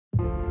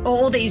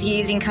all these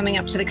years in coming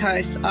up to the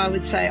coast, I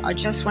would say I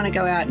just want to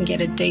go out and get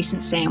a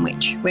decent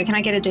sandwich. Where can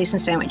I get a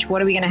decent sandwich?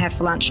 What are we going to have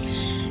for lunch?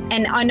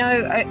 And I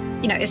know,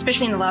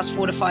 especially in the last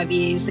 4 to 5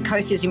 years, the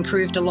coast has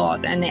improved a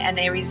lot, and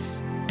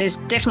there's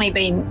definitely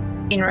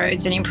been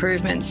inroads and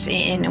improvements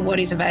in what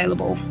is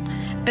available.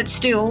 But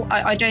still,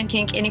 I don't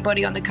think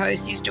anybody on the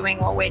coast is doing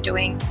what we're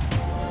doing.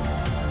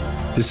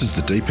 This is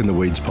the Deep in the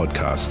Weeds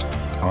podcast.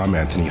 I'm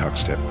Anthony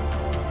Huckstep.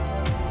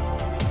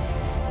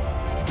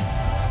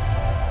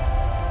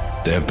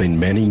 There have been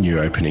many new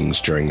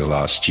openings during the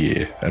last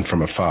year, and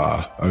from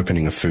afar,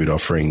 opening a food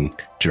offering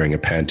during a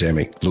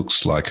pandemic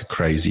looks like a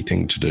crazy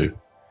thing to do.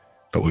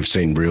 But we've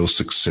seen real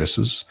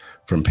successes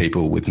from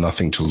people with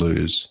nothing to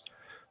lose,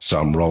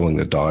 some rolling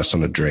the dice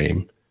on a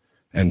dream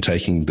and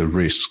taking the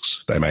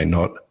risks they may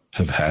not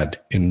have had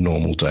in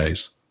normal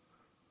days.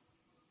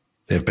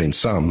 There have been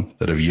some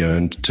that have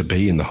yearned to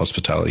be in the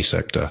hospitality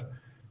sector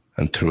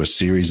and through a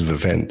series of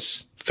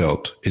events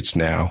felt it's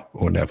now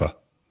or never.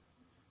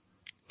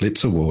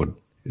 Litsa Ward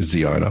is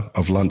the owner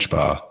of Lunch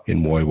Bar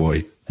in Woy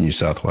Woy, New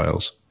South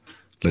Wales.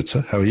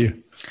 Litsa, how are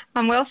you?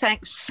 I'm well,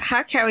 thanks.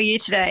 Huck, how are you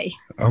today?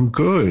 I'm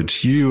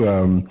good.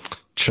 You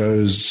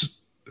chose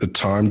a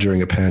time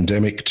during a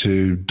pandemic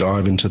to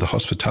dive into the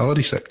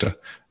hospitality sector.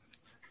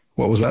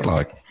 What was that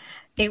like?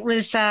 It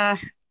was a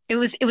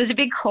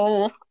big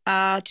call,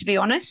 to be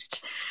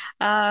honest.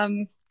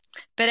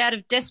 But out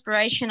of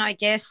desperation, I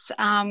guess,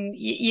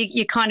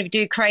 you kind of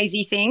do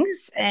crazy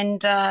things,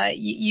 and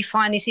you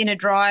find this inner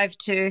drive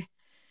to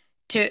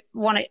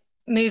want to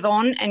move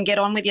on and get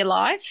on with your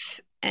life.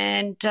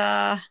 And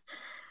I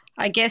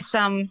guess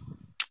a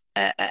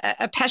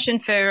passion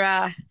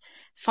for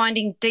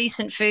finding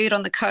decent food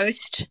on the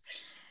coast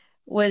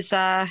was,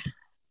 I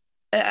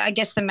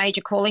guess, the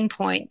major calling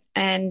point.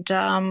 And,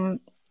 that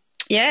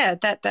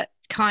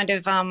kind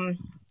of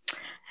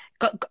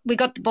we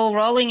got the ball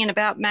rolling in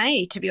about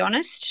May, to be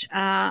honest,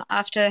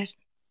 after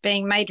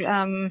being made,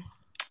 redundant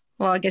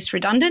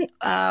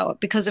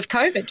because of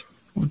COVID.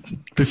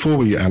 Before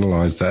we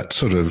analyse that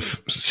sort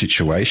of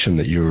situation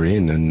that you were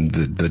in and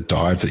the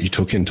dive that you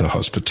took into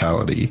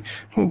hospitality,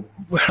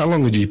 how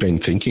long had you been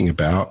thinking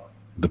about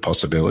the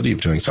possibility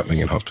of doing something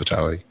in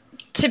hospitality?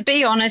 To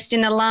be honest,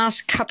 in the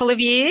last couple of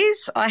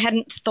years, I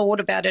hadn't thought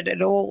about it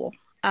at all.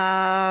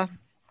 I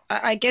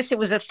guess it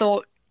was a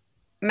thought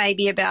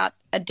maybe about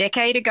a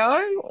decade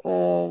ago,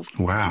 or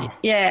wow,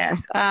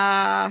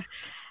 yeah.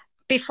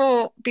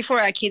 Before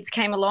our kids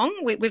came along,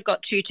 we've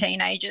got 2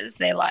 teenagers.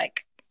 They're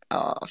like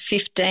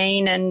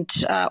 15 and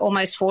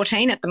almost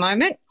 14 at the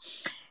moment,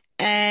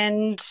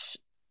 and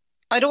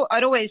I'd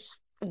always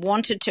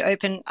wanted to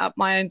open up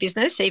my own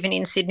business, even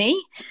in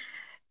Sydney.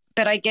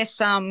 But I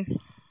guess a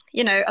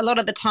lot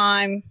of the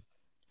time,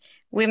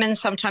 women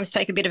sometimes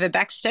take a bit of a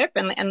back step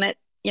and let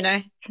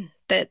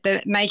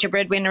the major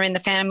breadwinner in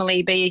the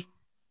family be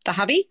the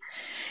hubby.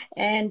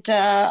 And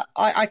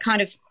I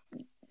kind of,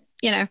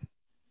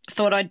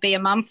 thought I'd be a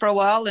mum for a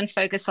while and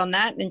focus on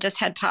that, and just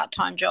had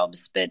part-time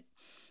jobs. But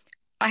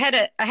I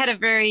had a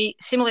very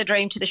similar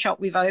dream to the shop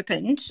we've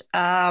opened,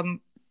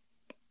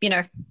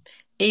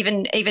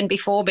 even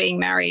before being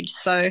married.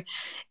 So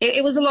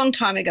it was a long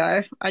time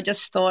ago. I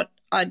just thought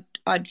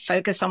I'd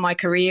focus on my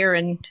career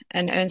and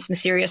earn some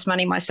serious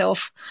money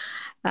myself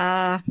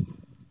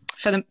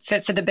for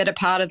the better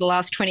part of the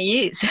last 20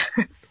 years.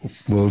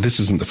 Well, this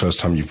isn't the first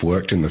time you've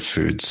worked in the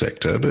food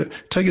sector, but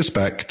take us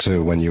back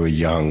to when you were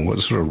young. What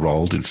sort of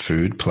role did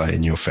food play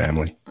in your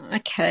family?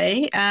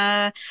 Okay.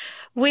 I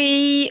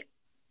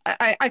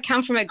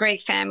come from a Greek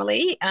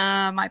family.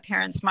 My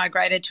parents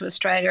migrated to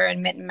Australia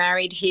and met and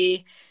married here.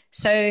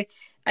 So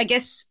I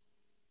guess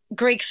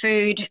Greek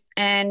food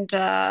and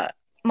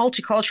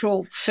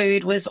multicultural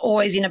food was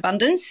always in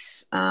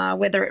abundance,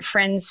 whether at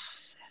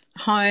friends'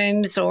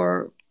 homes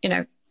or,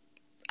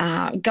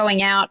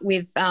 going out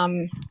with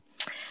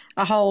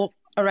a whole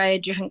array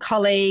of different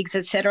colleagues,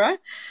 etc.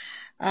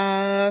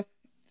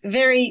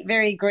 Very,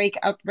 very Greek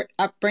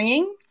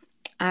upbringing.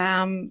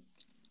 Lamb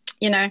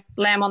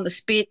on the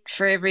spit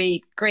for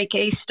every Greek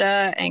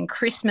Easter and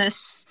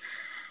Christmas,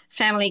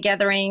 family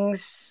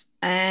gatherings,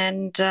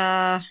 and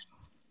I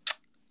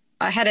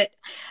had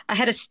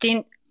a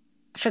stint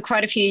for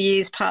quite a few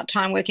years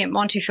part-time working at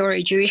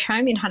Montefiore Jewish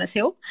Home in Hunters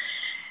Hill,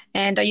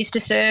 and I used to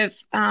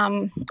serve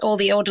all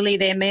the elderly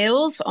their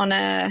meals on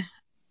a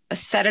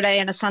Saturday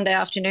and a Sunday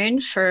afternoon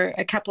for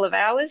a couple of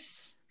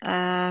hours,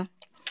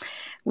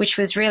 which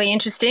was really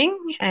interesting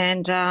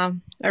and a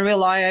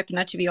real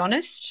eye-opener, to be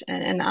honest,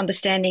 and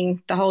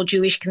understanding the whole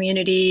Jewish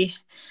community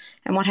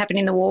and what happened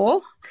in the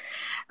war.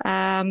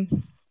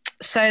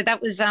 So that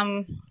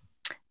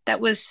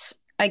was,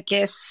 I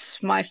guess,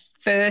 my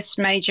first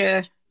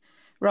major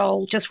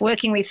role, just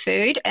working with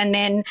food. And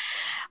then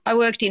I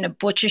worked in a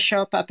butcher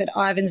shop up at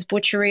Ivan's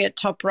Butchery at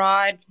Top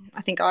Ryde.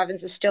 I think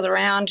Ivan's is still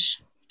around,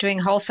 doing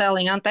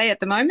wholesaling, aren't they, at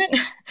the moment?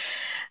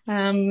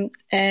 In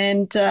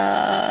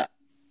a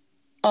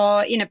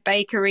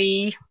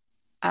bakery.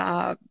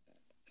 My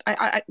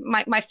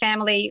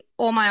family,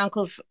 all my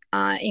uncles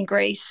in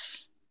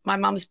Greece, my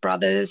mum's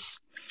brothers,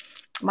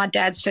 my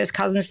dad's first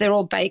cousins, they're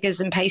all bakers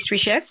and pastry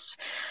chefs.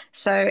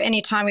 So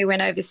anytime we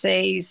went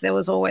overseas, there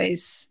was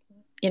always,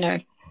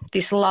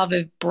 this love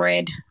of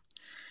bread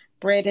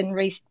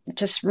and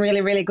just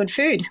really, really good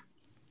food.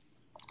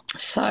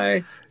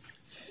 So,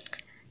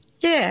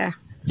 yeah.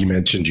 You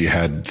mentioned you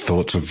had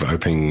thoughts of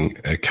opening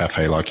a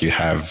cafe like you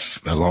have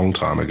a long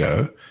time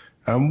ago.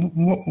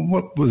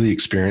 What were the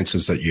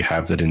experiences that you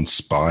have that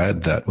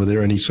inspired that? Were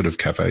there any sort of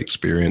cafe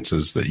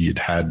experiences that you'd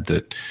had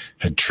that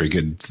had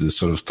triggered the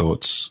sort of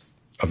thoughts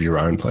of your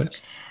own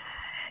place?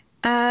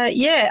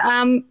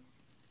 Yeah.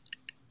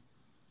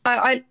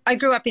 I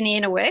grew up in the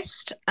inner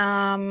west.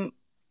 I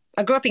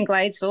grew up in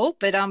Gladesville,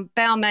 but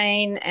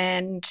Balmain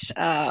and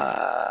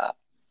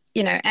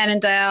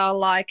Annandale,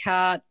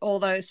 Leichhardt, all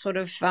those sort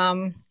of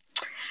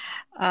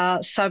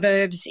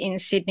suburbs in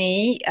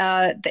Sydney.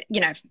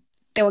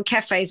 There were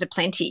cafes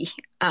aplenty.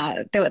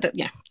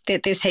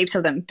 There's heaps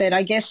of them. But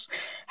I guess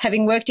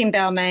having worked in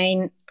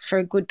Balmain for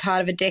a good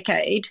part of a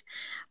decade,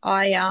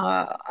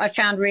 I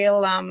found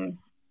real.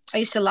 I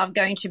used to love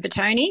going to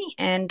Batoni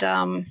and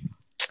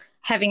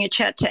having a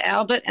chat to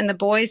Albert and the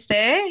boys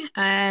there,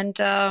 and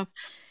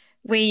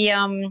we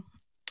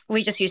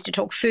just used to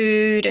talk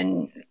food,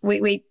 and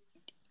we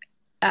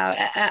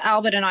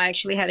Albert and I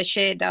actually had a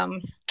shared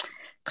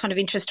kind of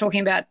interest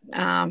talking about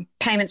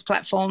payments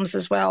platforms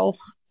as well,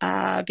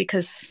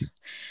 because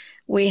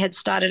we had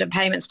started a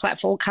payments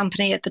platform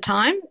company at the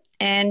time.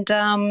 And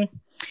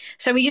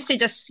so we used to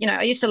just,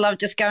 I used to love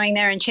just going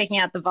there and checking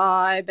out the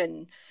vibe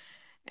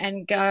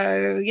and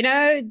go,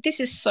 this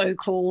is so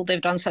cool. They've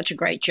done such a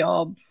great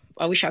job.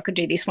 I wish I could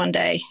do this one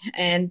day.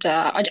 And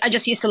I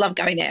just used to love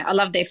going there. I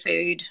love their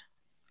food.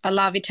 I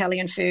love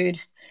Italian food.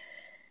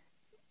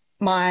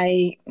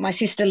 My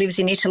sister lives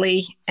in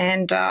Italy,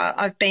 and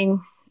I've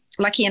been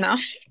lucky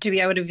enough to be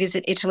able to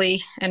visit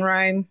Italy and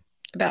Rome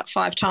about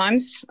 5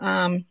 times,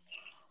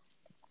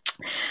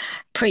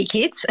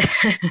 pre-kids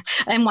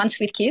and once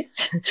with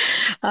kids.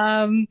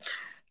 I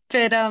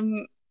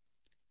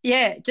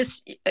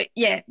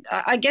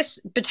guess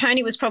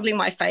Batoni was probably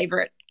my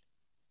favourite,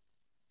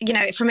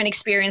 from an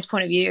experience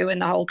point of view, and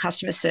the whole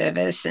customer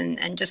service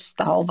and just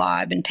the whole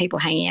vibe and people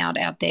hanging out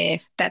there.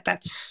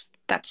 That's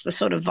the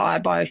sort of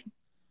vibe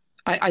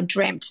I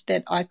dreamt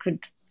that I could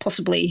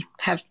possibly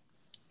have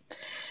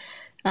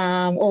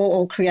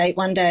or create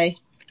one day.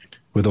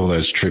 With all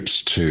those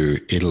trips to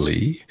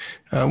Italy,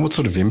 what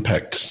sort of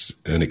impacts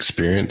and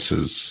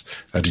experiences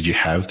did you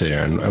have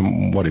there,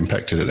 and what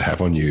impact did it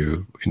have on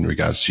you in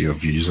regards to your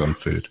views on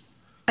food?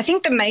 I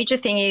think the major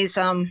thing is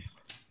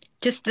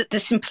just the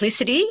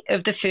simplicity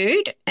of the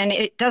food, and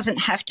it doesn't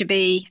have to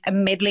be a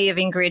medley of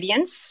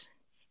ingredients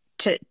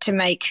to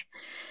make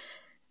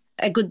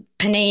a good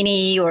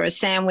panini or a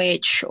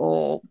sandwich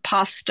or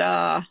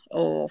pasta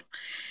or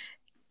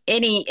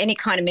any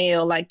kind of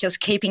meal, like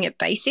just keeping it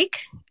basic.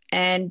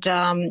 And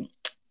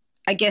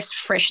I guess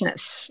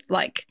freshness,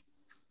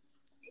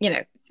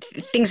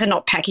 things are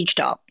not packaged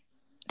up.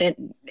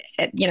 And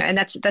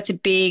that's a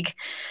big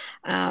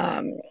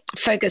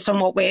focus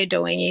on what we're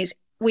doing is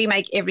we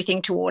make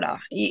everything to order.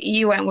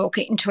 You won't walk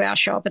into our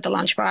shop at the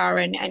lunch bar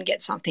and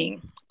get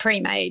something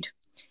pre-made.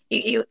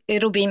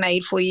 It'll be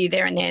made for you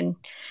there and then.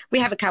 We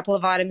have a couple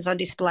of items on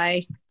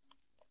display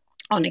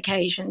on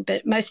occasion,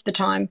 but most of the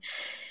time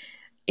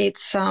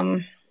it's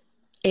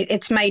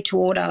made to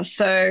order.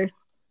 So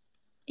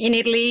in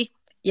Italy,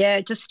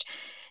 just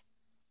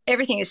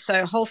everything is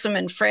so wholesome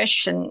and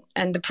fresh, and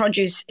the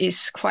produce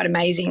is quite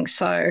amazing.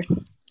 So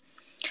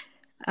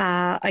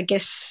I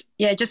guess,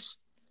 just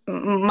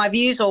my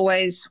views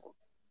always,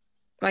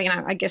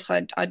 I guess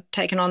I'd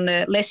taken on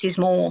the less is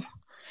more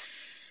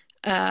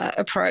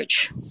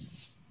approach.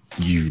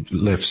 You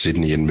left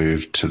Sydney and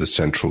moved to the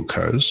Central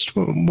Coast.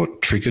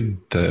 What triggered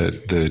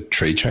the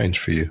tree change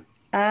for you?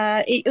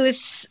 It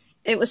was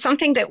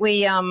something that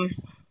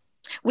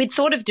we'd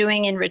thought of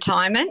doing in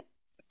retirement,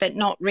 but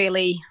not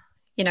really,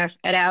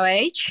 at our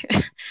age.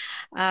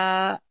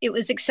 It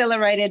was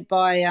accelerated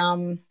by,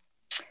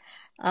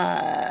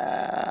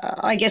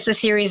 I guess, a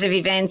series of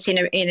events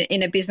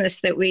in a business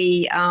that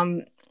we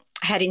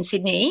had in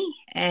Sydney,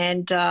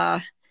 and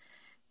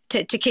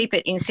to keep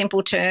it in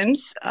simple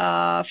terms,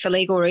 for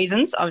legal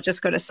reasons, I've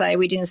just got to say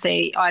we didn't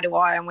see eye to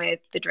eye on where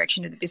the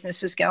direction of the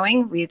business was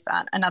going with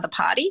another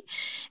party,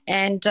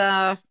 and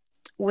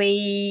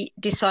we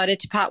decided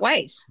to part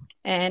ways.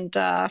 And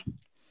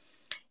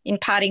in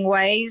parting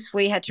ways,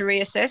 we had to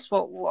reassess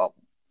what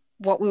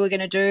we were going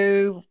to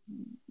do,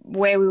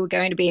 where we were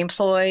going to be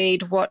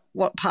employed, what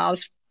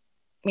paths,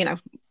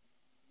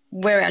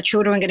 where our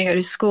children were going to go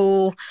to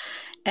school,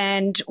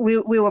 and we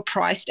were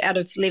priced out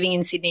of living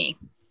in Sydney.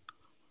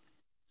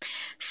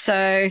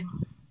 So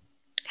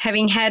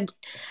having had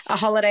a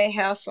holiday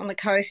house on the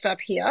coast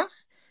up here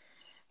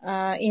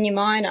in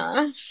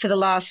Umina for the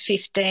last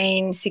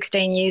 15,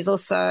 16 years or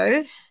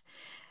so,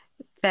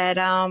 that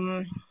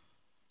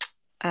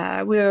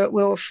we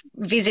were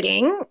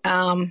visiting,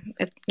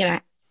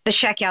 the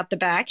shack out the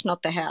back,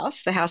 not the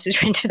house. The house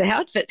is rented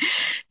out, but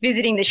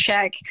visiting the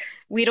shack,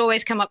 we'd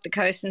always come up the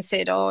coast and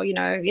said,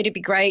 it'd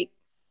be great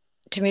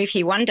to move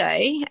here one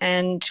day,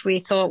 and we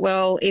thought,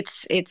 well,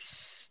 it's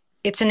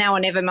a now or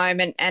never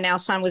moment, and our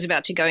son was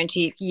about to go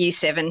into year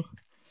 7,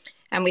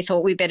 and we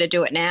thought we better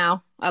do it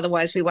now,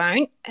 otherwise we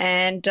won't.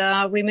 And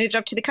we moved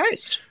up to the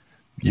coast.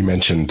 You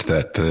mentioned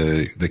that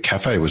the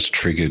cafe was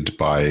triggered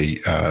by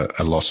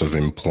a loss of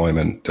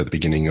employment at the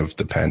beginning of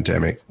the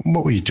pandemic.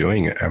 What were you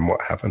doing and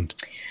what happened?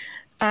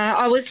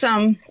 I was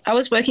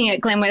working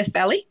at Glenworth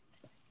Valley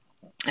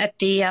at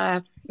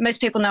the most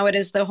people know it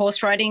as the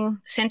horse riding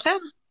centre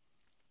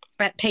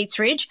at Pete's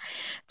Ridge.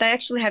 They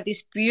actually have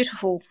this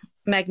beautiful,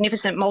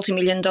 magnificent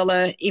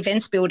multi-million-dollar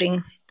events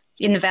building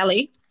in the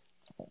valley,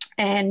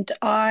 and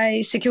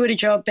I secured a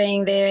job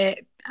being their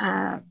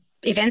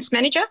events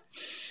manager.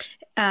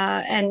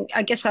 And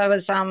I guess I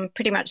was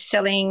pretty much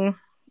selling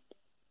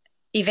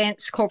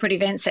events, corporate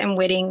events and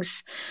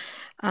weddings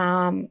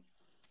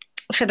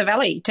for the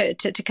valley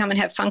to come and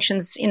have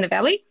functions in the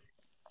valley.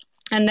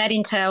 And that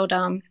entailed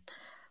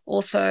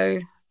also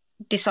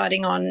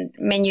deciding on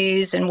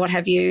menus and what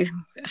have you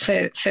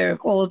for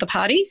all of the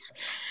parties.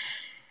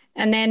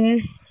 And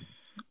then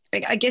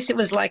I guess it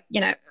was like,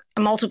 a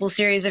multiple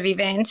series of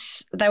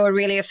events. They were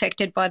really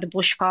affected by the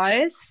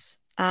bushfires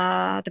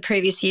the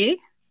previous year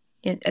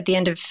at the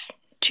end of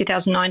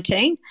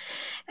 2019.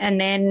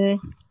 And then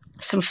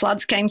some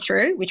floods came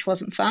through, which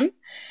wasn't fun.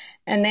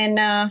 And then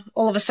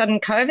all of a sudden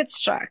COVID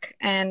struck,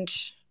 and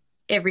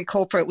every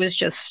corporate was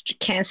just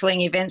cancelling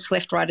events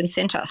left, right and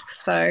centre.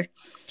 So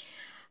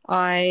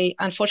I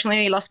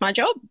unfortunately lost my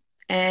job,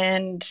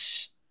 and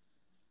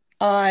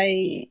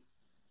I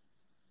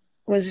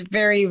was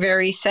very,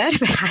 very sad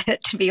about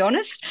it, to be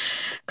honest,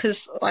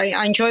 because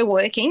I enjoy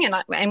working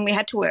and we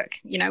had to work.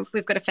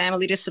 We've got a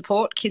family to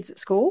support, kids at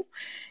school,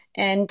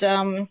 and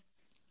that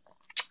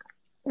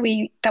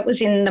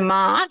was in the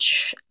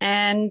March,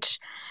 and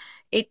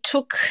it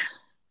took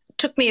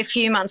me a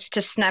few months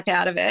to snap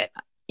out of it.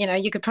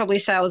 You could probably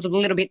say I was a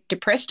little bit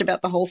depressed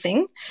about the whole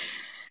thing,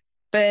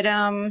 but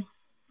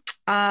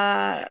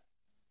I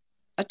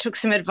took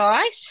some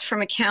advice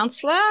from a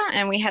counsellor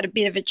and we had a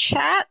bit of a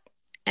chat,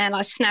 and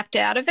I snapped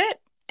out of it.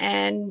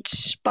 And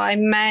by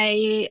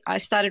May, I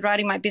started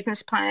writing my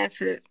business plan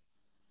for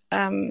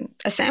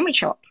a sandwich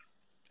shop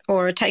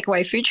or a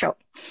takeaway food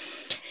shop,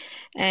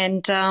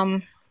 and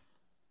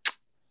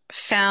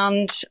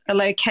found a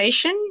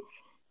location,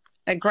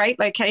 a great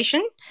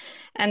location.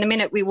 And the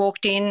minute we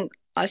walked in,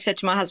 I said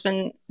to my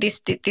husband, this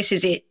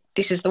is it.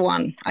 This is the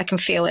one. I can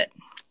feel it.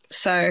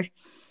 So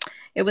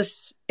it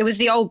was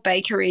the old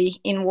bakery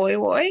in Woy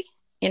Woy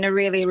in a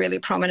really, really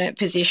prominent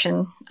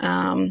position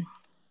on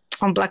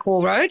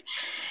Blackwall Road,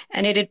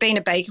 and it had been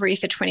a bakery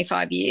for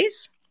 25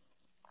 years.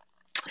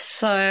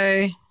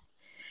 So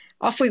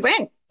off we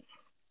went,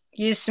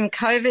 used some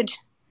COVID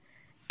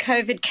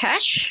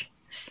cash,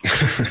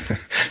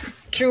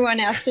 drew on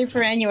our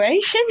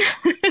superannuation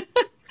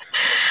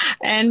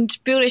and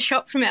built a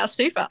shop from our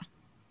super.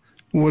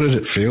 What did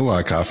it feel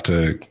like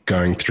after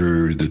going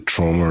through the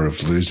trauma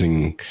of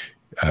losing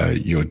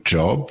your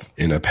job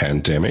in a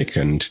pandemic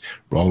and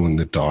rolling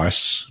the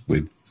dice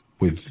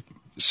with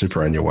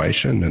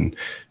superannuation and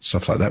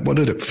stuff like that? What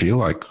did it feel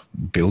like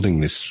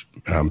building this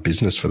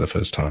business for the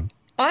first time?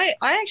 I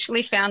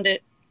actually found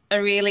it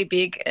a really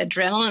big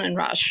adrenaline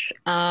rush.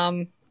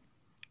 My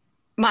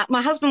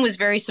husband was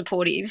very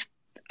supportive.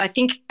 I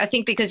think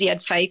because he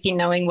had faith in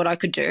knowing what I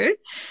could do.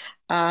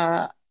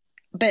 But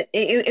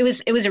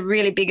it was a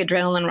really big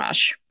adrenaline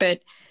rush.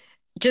 But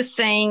just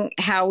seeing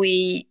how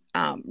we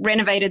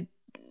renovated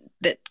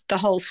the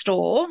whole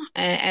store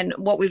and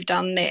what we've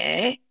done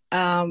there,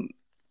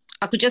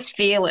 I could just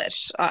feel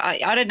it.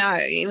 I don't know.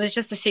 It was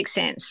just a sixth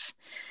sense.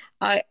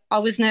 I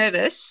was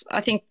nervous.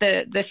 I think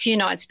the few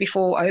nights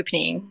before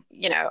opening,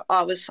 I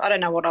don't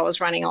know what I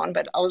was running on,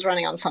 but I was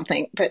running on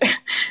something. But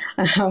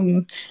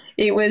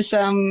it was,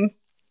 it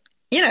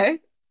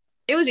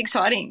was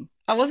exciting.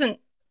 I wasn't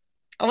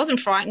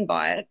frightened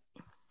by it.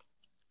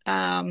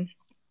 I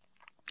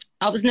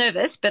was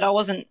nervous, but I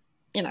wasn't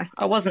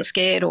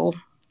scared or,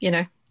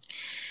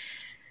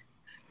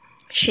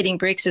 shitting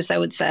bricks, as they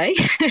would say.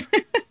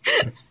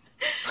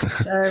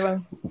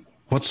 So,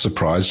 what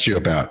surprised you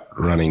about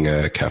running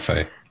a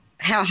cafe?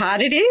 How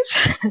hard it is.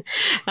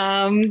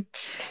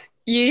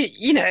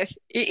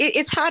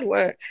 It's hard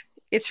work.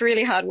 It's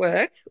really hard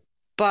work,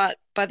 but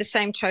by the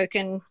same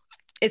token,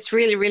 it's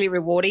really, really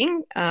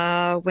rewarding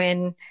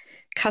when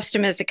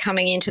customers are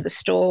coming into the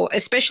store,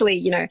 especially,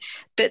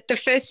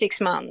 the first 6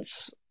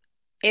 months,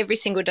 every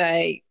single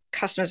day,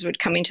 customers would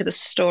come into the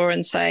store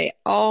and say,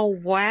 oh,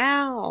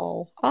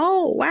 wow,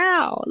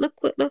 look,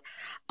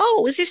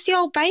 oh, is this the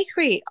old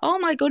bakery? Oh,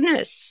 my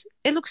goodness,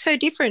 it looks so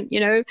different,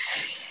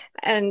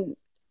 and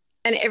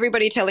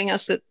everybody telling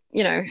us that,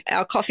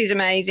 our coffee's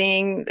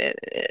amazing,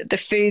 the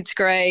food's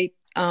great.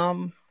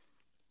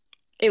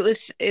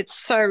 It's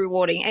so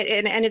rewarding.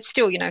 And it's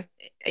still,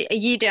 a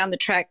year down the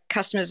track,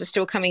 customers are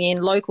still coming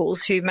in,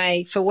 locals who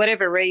may, for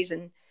whatever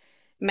reason,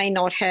 may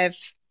not have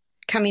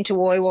come into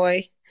Woy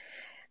Woy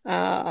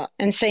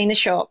and seen the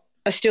shop,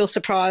 are still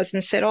surprised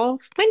and said, oh,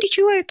 when did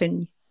you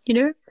open?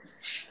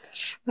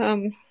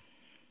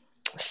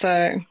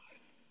 So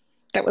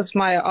that was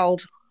my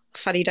old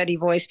fuddy-duddy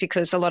voice,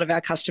 because a lot of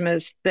our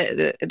customers,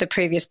 the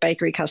previous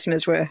bakery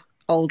customers, were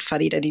old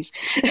fuddy-duddies.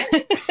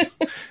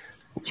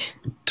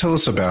 Tell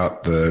us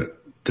about the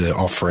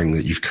offering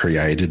that you've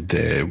created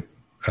there.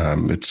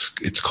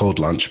 It's called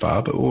Lunch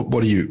Bar, but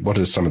what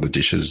are some of the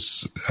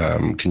dishes?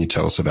 Can you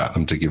tell us about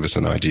them to give us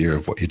an idea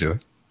of what you're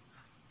doing?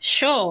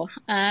 Sure.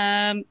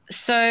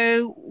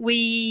 So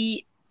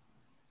we're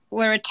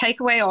a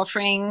takeaway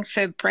offering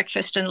for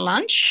breakfast and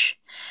lunch.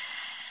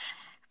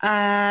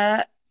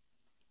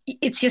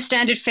 It's your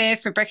standard fare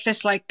for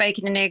breakfast, like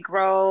bacon and egg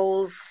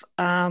rolls,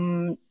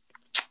 a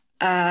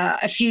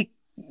few,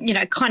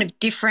 kind of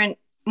different,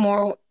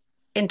 more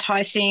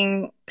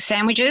enticing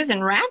sandwiches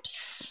and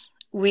wraps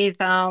with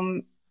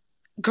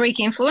Greek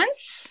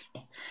influence.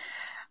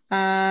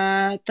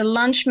 The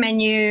lunch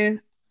menu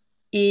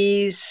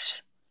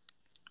is,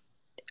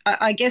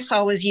 I guess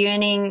I was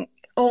yearning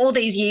all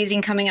these years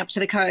in coming up to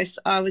the coast.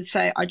 I would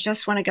say, I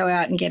just want to go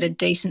out and get a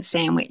decent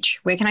sandwich.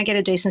 Where can I get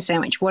a decent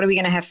sandwich? What are we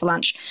going to have for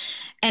lunch?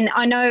 And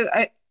I know,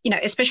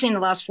 especially in the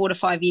last 4 to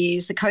 5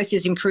 years, the coast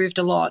has improved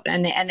a lot,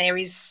 and there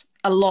is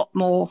a lot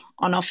more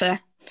on offer.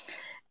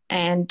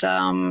 And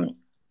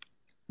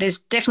there's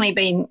definitely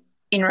been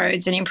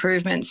inroads and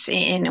improvements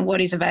in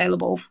what is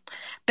available.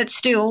 But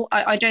still,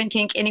 I don't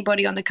think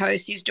anybody on the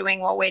coast is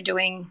doing what we're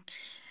doing.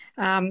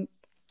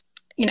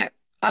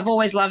 I've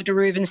always loved a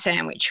Reuben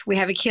sandwich. We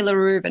have a killer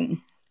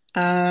Reuben.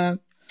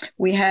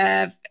 We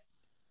have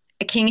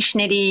a King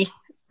Schnitty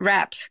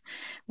wrap.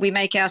 We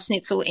make our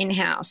schnitzel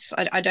in-house.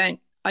 I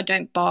don't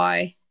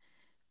buy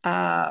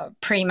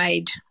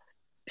pre-made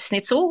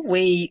schnitzel.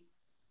 We,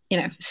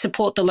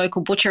 support the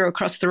local butcher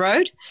across the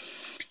road.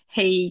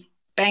 He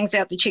bangs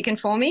out the chicken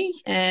for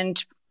me,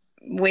 and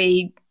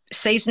we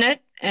season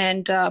it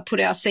and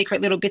put our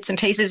secret little bits and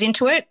pieces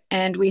into it,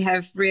 and we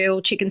have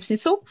real chicken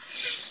schnitzel.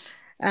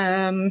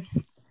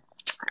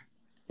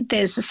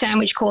 There's a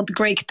sandwich called the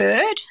Greek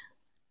bird,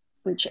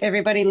 which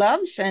everybody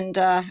loves, and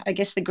I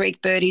guess the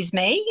Greek bird is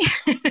me.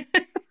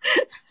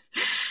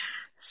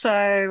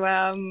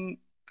 So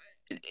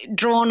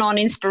drawn on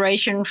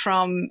inspiration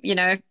from,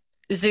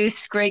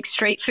 Zeus Greek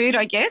street food,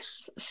 I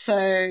guess.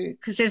 So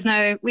because there's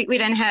no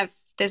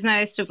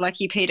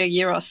souvlaki pita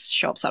gyros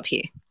shops up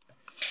here.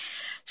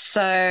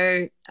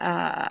 So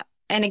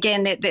and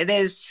again,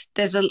 there's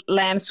a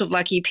lamb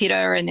souvlaki pita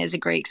and there's a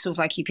Greek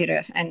souvlaki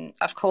pita, and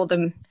I've called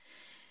them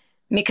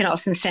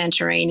Mykonos and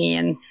Santorini,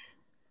 and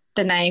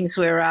the names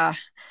were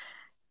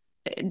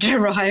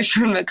derived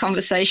from a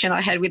conversation I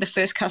had with the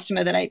first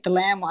customer that ate the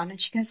lamb one, and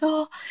she goes,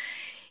 "Oh,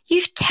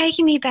 you've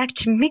taken me back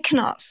to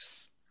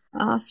Mykonos."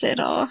 I said,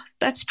 "Oh,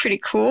 that's pretty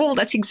cool.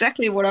 That's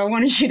exactly what I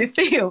wanted you to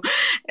feel."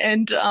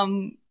 And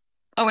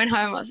I went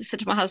home. I said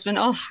to my husband,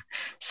 "Oh,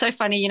 so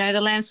funny, the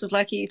lamb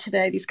souvlaki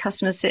today. This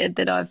customer said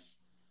that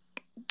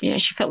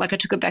she felt like I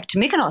took her back to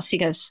Mykonos." He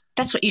goes,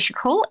 "That's what you should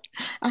call it."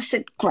 I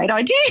said, "Great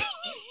idea."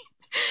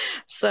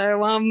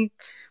 So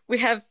we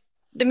have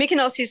the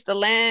Mykonos is the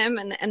lamb,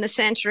 and the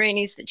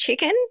Santorini is the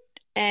chicken,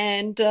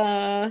 and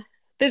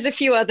there's a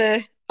few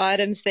other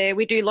items there.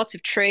 We do lots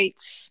of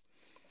treats.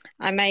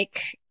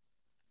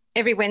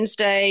 Every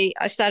Wednesday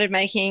I started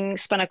making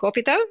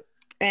spanakopita,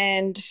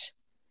 and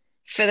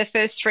for the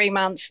first 3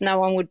 months no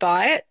one would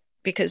buy it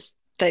because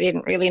they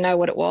didn't really know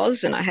what it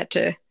was, and I had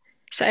to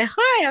say,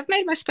 "Hi, I've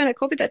made my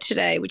spanakopita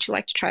today. Would you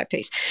like to try a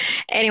piece?"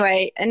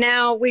 Anyway, and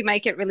now we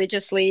make it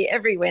religiously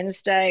every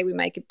Wednesday. We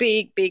make a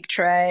big, big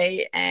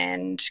tray,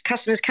 and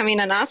customers come in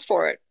and ask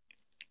for it.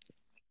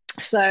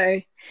 So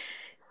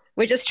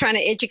we're just trying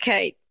to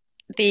educate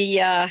the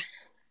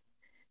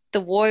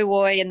Woi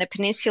Woi and the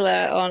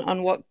peninsula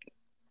on what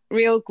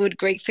real good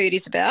Greek food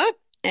is about.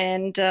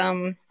 And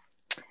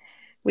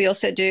we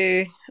also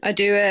I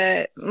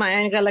do my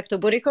own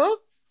galactoboureko.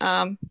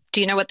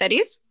 Do you know what that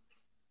is?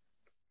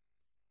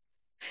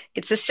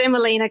 It's a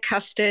semolina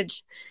custard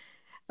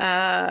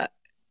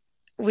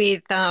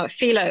with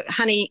phyllo,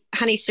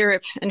 honey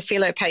syrup and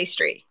phyllo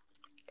pastry.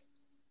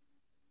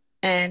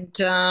 And,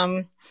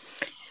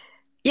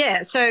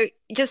 so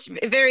just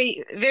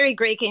very, very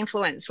Greek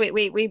influence.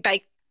 We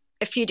bake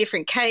a few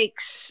different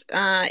cakes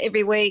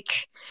every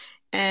week.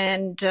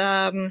 And,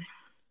 so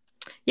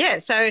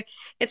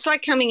it's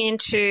like coming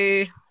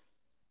into,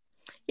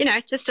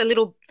 just a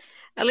little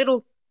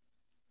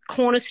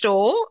corner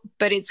store,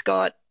 but it's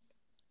got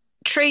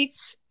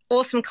treats,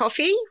 awesome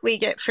coffee we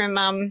get from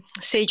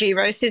CG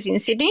Roasters in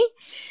Sydney.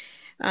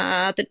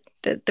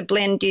 The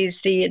blend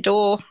is the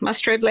Adore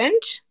Mustro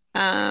blend.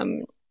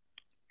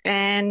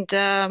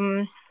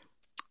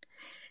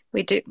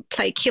 We do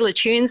play killer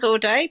tunes all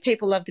day.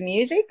 People love the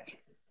music.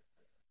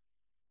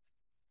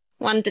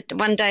 One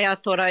day I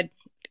thought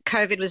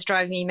COVID was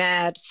driving me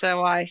mad,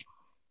 so I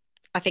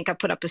think I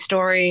put up a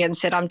story and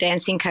said I'm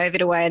dancing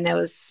COVID away, and there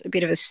was a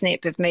bit of a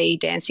snip of me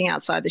dancing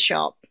outside the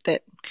shop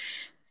that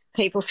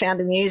people found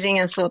amusing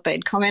and thought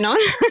they'd comment on.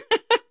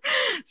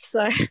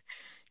 So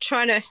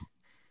trying to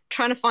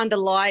find the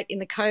light in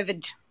the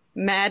COVID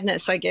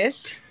madness, I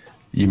guess.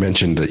 You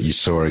mentioned that you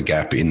saw a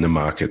gap in the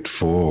market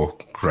for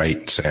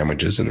great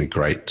sandwiches and a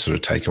great sort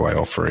of takeaway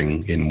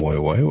offering in Woi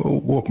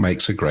Woi. What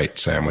makes a great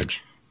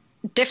sandwich?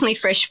 Definitely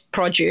fresh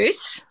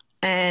produce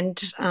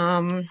and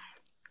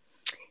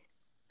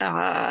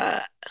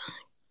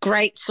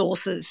great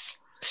sauces,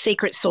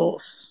 secret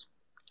sauce,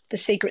 the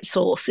secret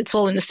sauce. It's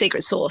all in the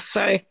secret sauce.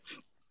 So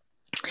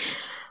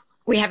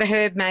we have a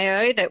herb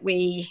mayo that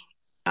we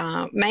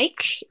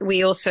make.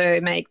 We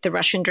also make the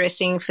Russian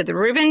dressing for the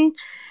Reuben,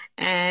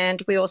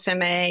 and we also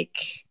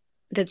make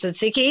the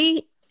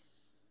tzatziki.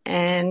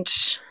 And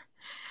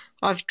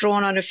I've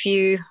drawn on a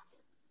few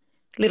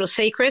little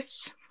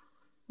secrets.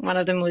 One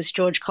of them was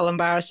George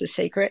Columbaris'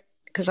 secret,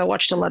 because I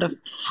watched a lot of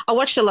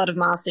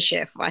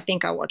MasterChef. I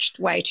think I watched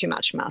way too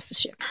much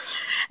MasterChef.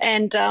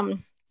 And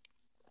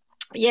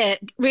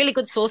really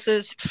good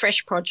sauces,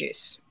 fresh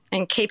produce,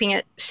 and keeping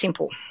it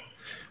simple.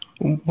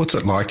 What's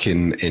it like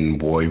in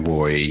Woi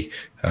Woi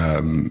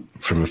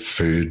from a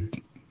food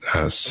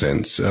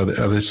sense? Are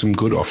there some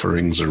good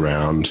offerings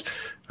around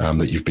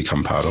that you've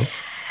become part of?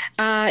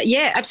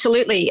 Yeah,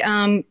 absolutely.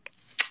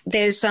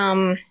 There's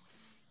a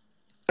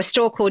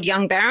store called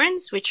Young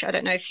Barons, which I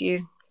don't know if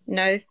you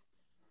know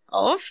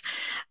of.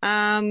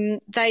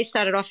 They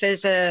started off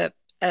as a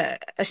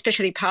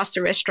specialty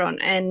pasta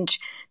restaurant, and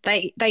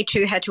they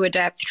too had to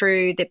adapt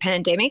through the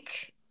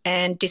pandemic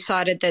and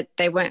decided that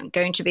they weren't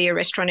going to be a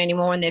restaurant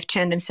anymore, and they've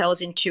turned themselves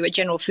into a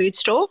general food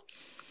store.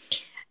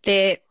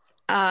 They're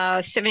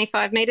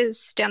 75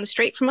 metres down the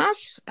street from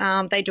us.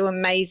 They do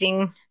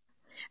amazing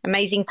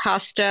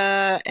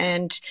pasta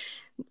and,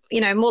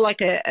 more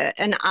like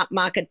an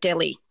upmarket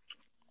deli.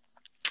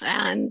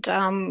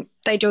 And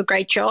they do a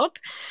great job.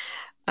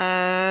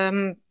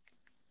 And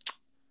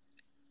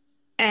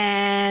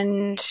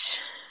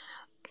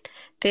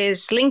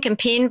there's Link and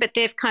Pin, but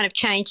they've kind of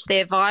changed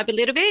their vibe a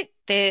little bit.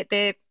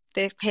 They're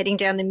heading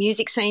down the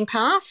music scene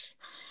path.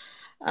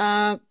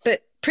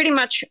 But pretty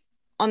much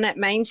on that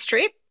main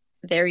strip,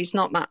 there is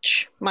not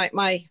much.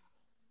 My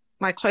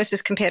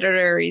closest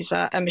competitor is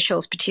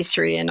Michelle's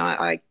Patisserie, and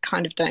I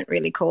kind of don't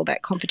really call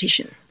that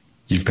competition.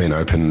 You've been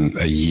open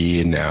a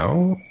year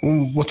now.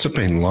 What's it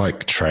been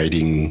like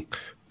trading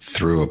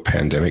through a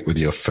pandemic with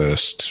your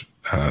first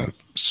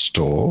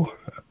store?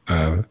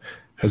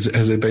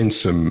 Has there been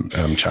some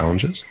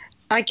challenges?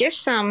 I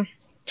guess I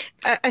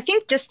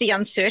think just the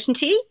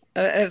uncertainty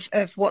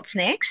of what's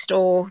next,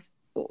 or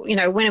when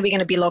are we going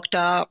to be locked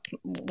up,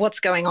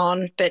 what's going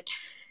on. But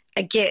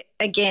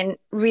again,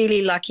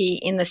 really lucky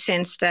in the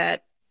sense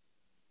that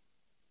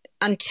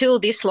until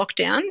this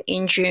lockdown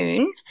in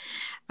June,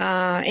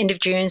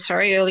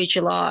 early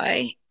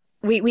July,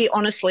 we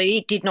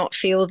honestly did not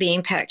feel the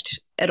impact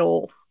at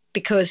all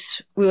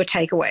because we were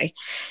takeaway.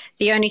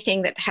 The only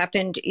thing that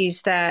happened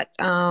is that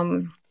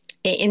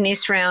in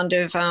this round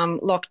of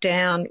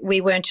lockdown,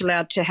 we weren't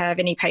allowed to have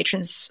any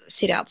patrons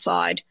sit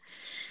outside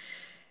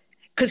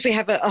because we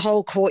have a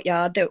whole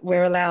courtyard that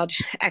we're allowed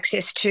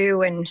access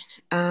to, and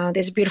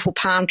there's a beautiful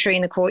palm tree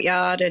in the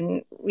courtyard,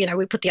 and,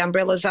 we put the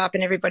umbrellas up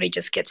and everybody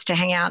just gets to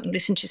hang out and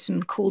listen to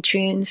some cool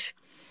tunes.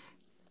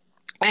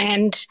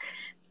 And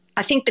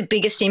I think the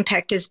biggest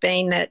impact has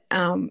been that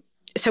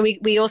so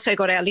we also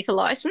got our liquor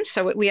license,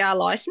 so we are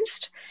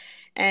licensed,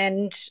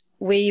 and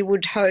we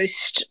would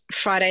host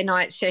Friday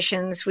night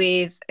sessions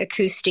with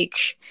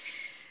acoustic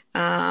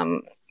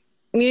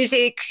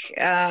music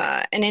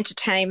and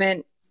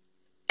entertainment,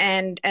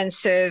 and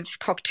serve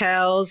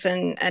cocktails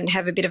and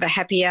have a bit of a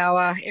happy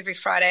hour every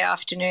Friday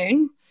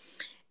afternoon.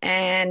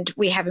 And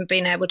we haven't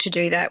been able to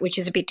do that, which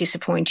is a bit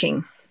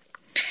disappointing.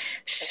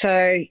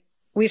 So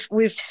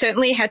we've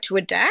certainly had to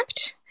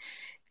adapt,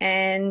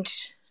 and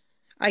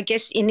I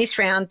guess in this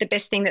round the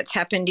best thing that's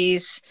happened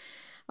is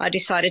I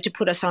decided to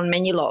put us on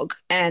Menulog,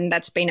 and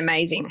that's been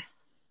amazing.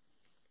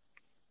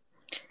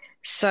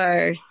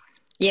 So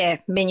yeah,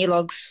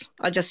 Menulogs,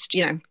 I just,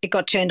 it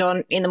got turned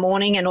on in the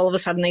morning and all of a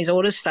sudden these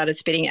orders started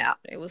spitting out.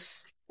 It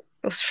was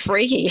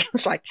freaky. It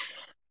was like,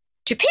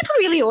 do people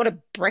really order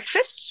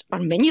breakfast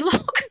on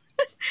Menulog?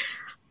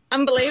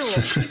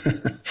 Unbelievable.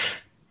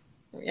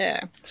 Yeah,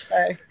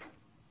 so.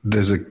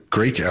 There's a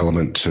Greek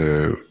element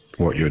to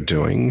what you're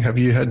doing. Have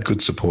you had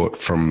good support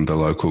from the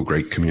local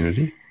Greek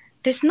community?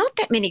 There's not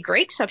that many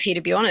Greeks up here,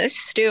 to be honest,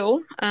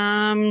 still.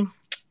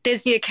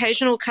 There's the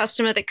occasional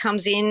customer that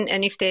comes in,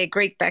 and if they're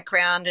Greek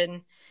background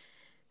and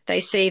they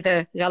see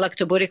the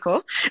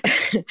galaktoboureko,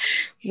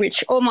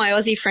 which all my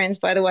Aussie friends,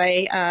 by the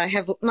way,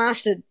 have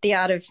mastered the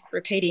art of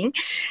repeating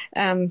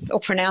or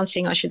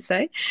pronouncing, I should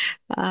say.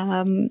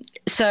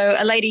 So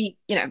a lady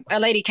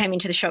came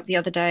into the shop the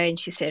other day and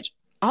she said,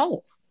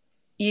 "Oh,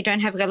 you don't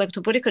have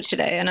galaktoboureko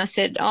today?" And I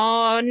said,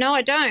 "Oh, no,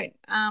 I don't.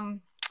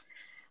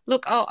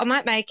 Look, I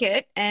might make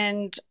it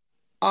and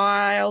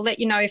I'll let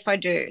you know if I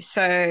do."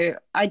 So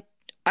I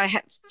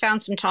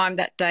found some time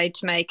that day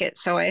to make it.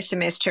 So I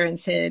SMS'd her and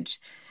said,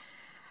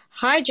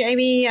 "Hi,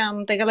 Jamie,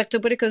 the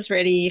galaktobouriko's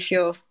ready if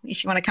you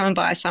want to come and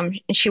buy some."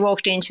 And she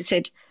walked in, she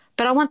said,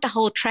 "But I want the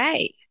whole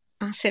tray."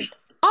 I said,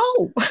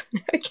 "Oh,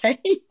 okay,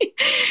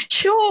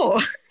 sure."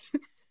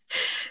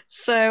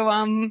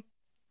 So,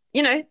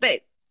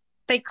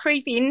 they they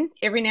creep in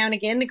every now and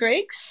again, the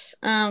Greeks,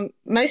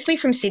 mostly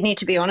from Sydney,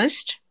 to be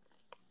honest.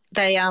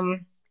 They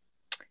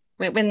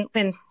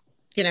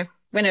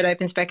when it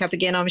opens back up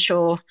again, I'm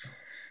sure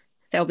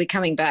they'll be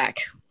coming back.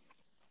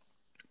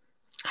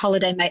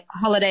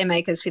 Holiday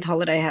makers with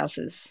holiday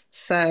houses.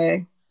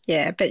 So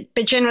yeah,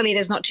 but generally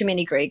there's not too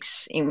many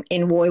Greeks in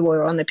Woy Woy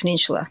or on the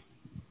peninsula.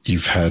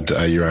 You've had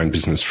your own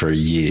business for a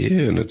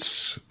year, and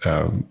it's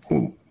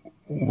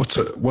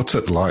what's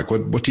it like?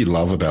 What do you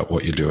love about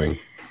what you're doing?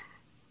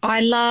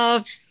 I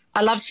love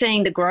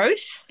seeing the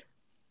growth,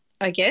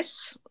 I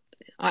guess.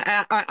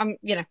 I'm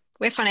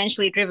we're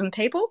financially driven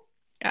people.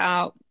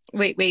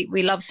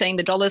 We love seeing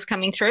the dollars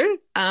coming through.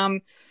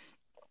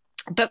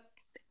 But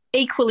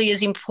equally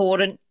as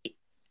important,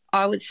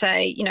 I would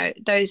say,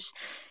 those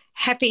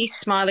happy,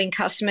 smiling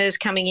customers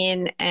coming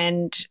in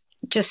and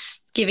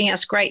just giving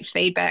us great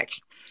feedback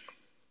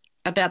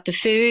about the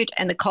food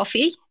and the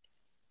coffee.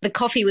 The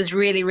coffee was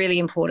really, really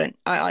important.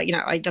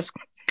 I just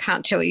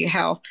can't tell you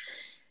how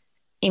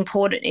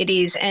important it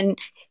is. And,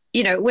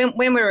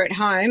 when we're at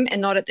home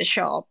and not at the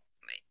shop,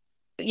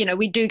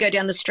 we do go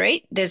down the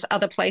street. There's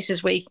other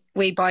places we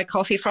buy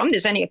coffee from.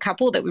 There's only a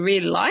couple that we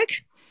really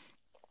like.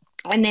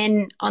 And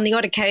then on the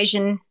odd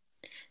occasion,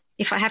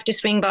 if I have to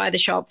swing by the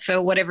shop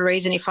for whatever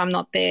reason, if I'm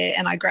not there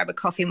and I grab a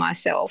coffee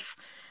myself,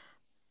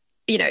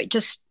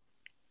 just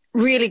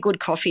really good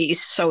coffee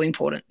is so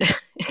important.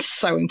 It's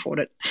so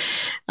important.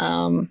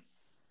 The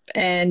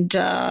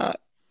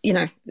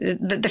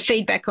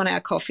feedback on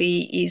our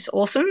coffee is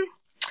awesome.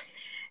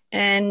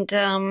 And,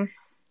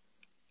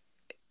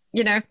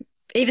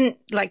 even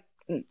like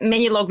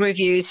menu log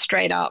reviews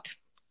straight up,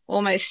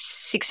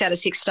 almost 6 out of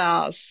 6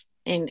 stars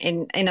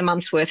in a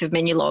month's worth of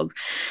menu log.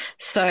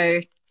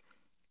 So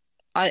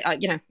I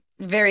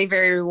very,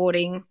 very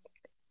rewarding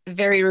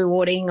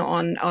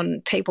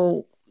on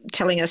people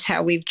telling us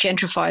how we've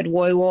gentrified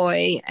Woy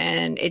Woy,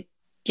 and it,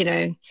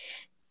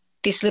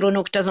 this little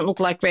nook doesn't look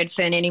like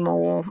Redfern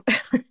anymore.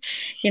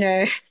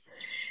 We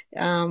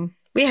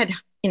had,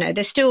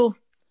 there's still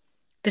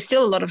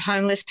a lot of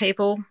homeless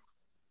people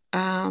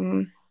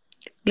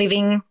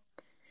living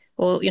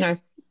or,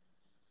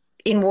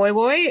 in Woy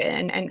Woy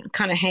and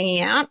kind of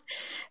hanging out.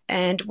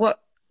 And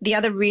what the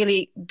other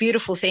really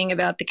beautiful thing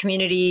about the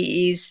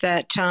community is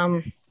that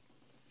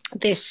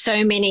there's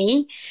so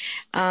many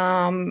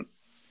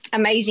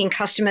amazing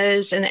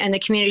customers, and the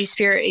community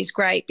spirit is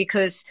great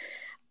because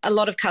a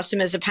lot of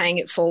customers are paying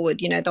it forward.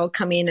 They'll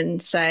come in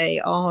and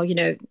say, oh,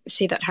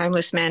 see that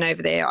homeless man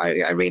over there?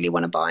 I really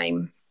want to buy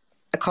him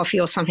a coffee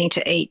or something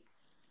to eat.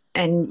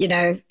 And,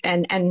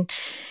 and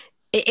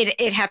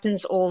it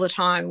happens all the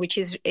time, which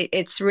is,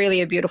 it's really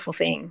a beautiful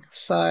thing.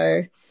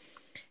 So,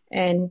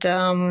 and,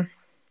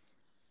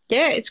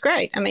 it's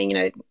great. I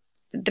mean,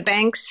 the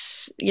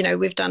banks,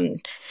 we've done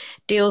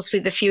deals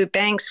with a few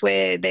banks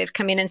where they've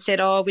come in and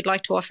said, oh, we'd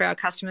like to offer our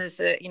customers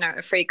a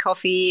free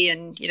coffee,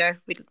 and,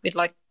 we'd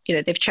like,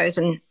 they've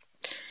chosen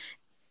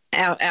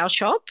our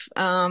shop.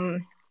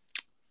 We've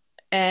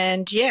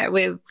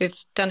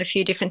done a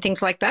few different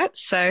things like that.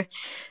 So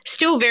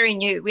still very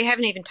new. We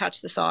haven't even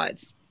touched the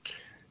sides.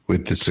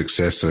 With the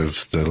success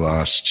of the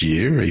last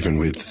year, even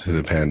with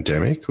the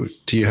pandemic,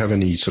 do you have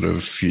any sort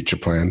of future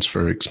plans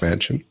for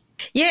expansion?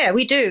 Yeah,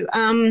 we do.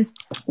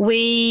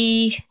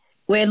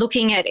 We're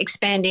looking at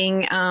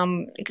expanding.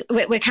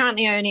 We're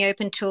currently only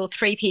open till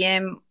 3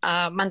 p.m.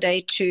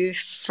 Monday to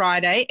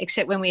Friday,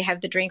 except when we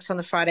have the drinks on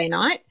the Friday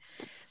night,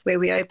 where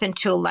we open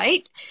till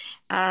late.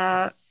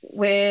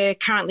 We're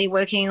currently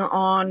working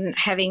on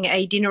having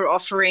a dinner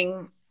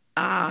offering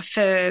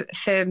for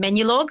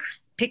menu log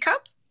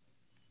pickup.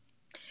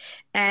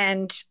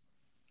 And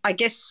I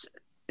guess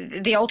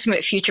the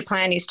ultimate future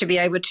plan is to be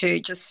able to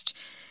just,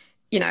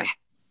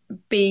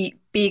 be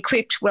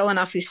equipped well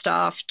enough with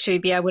staff to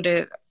be able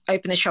to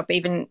open the shop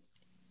even,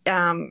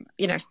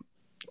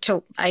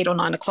 till 8 or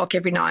 9 o'clock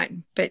every night.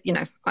 But,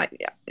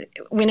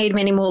 we need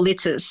many more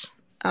litzers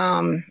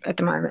at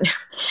the moment.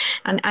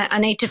 And I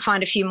need to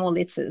find a few more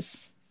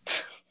litzers.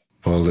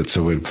 Well,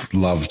 Litza, we've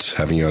loved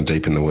having you on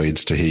Deep in the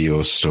Weeds to hear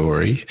your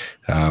story.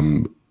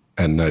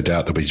 And no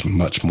doubt there'll be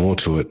much more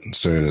to it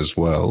soon as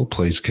well.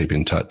 Please keep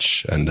in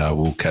touch, and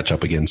we'll catch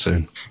up again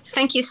soon.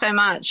 Thank you so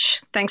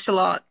much. Thanks a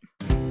lot.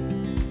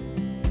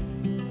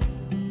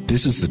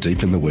 This is the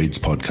Deep in the Weeds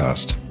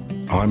podcast.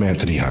 I'm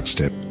Anthony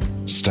Huckstep.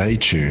 Stay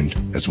tuned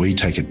as we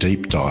take a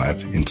deep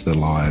dive into the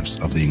lives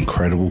of the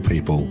incredible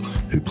people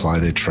who ply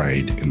their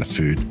trade in the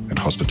food and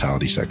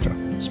hospitality sector.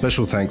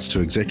 Special thanks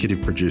to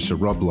executive producer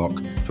Rob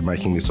Locke for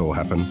making this all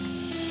happen.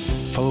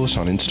 Follow us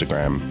on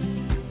Instagram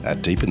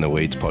at Deep in the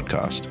Weeds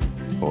Podcast,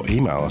 or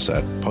email us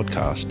at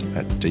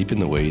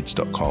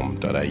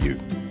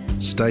podcast@deepintheweeds.com.au.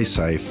 Stay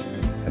safe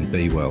and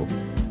be well.